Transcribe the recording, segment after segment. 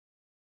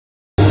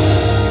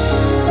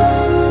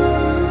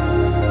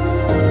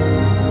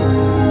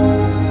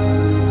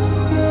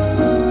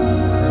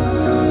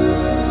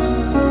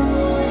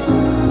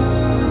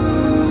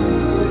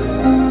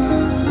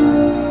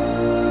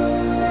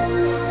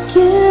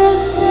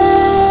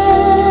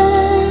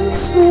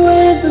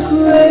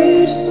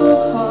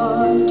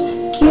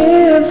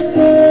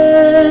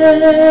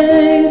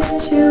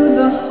thanks to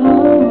the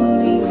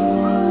Holy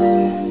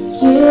One.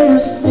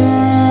 Give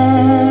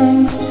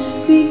thanks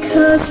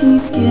because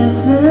He's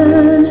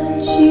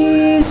given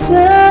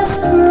Jesus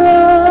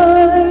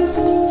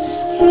Christ,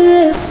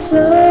 His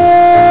Son.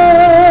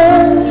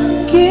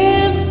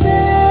 Give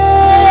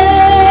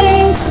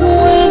thanks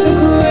with a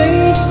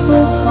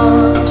grateful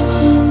heart.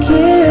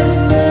 Give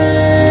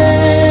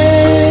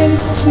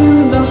thanks to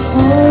the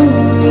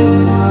Holy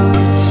One.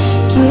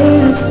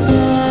 Give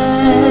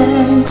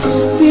thanks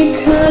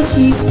because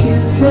He's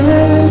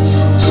given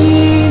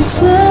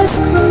Jesus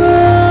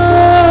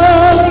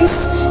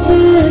Christ,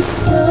 His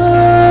Son.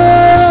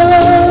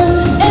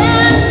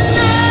 And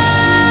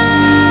now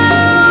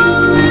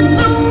let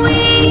the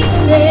weak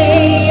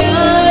say, I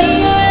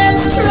am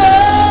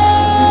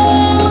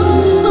strong.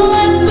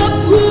 Let the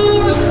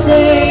poor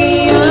say,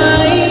 I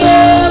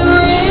am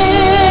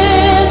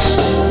rich,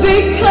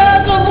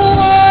 because of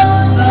what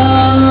the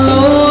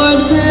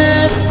Lord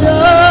has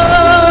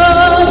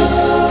done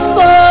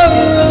for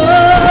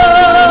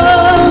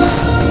us.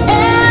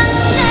 And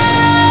now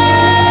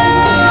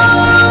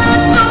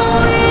let the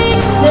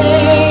weak say,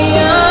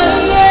 I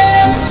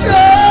am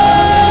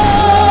strong.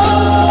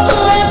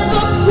 Let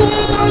the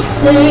poor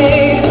say,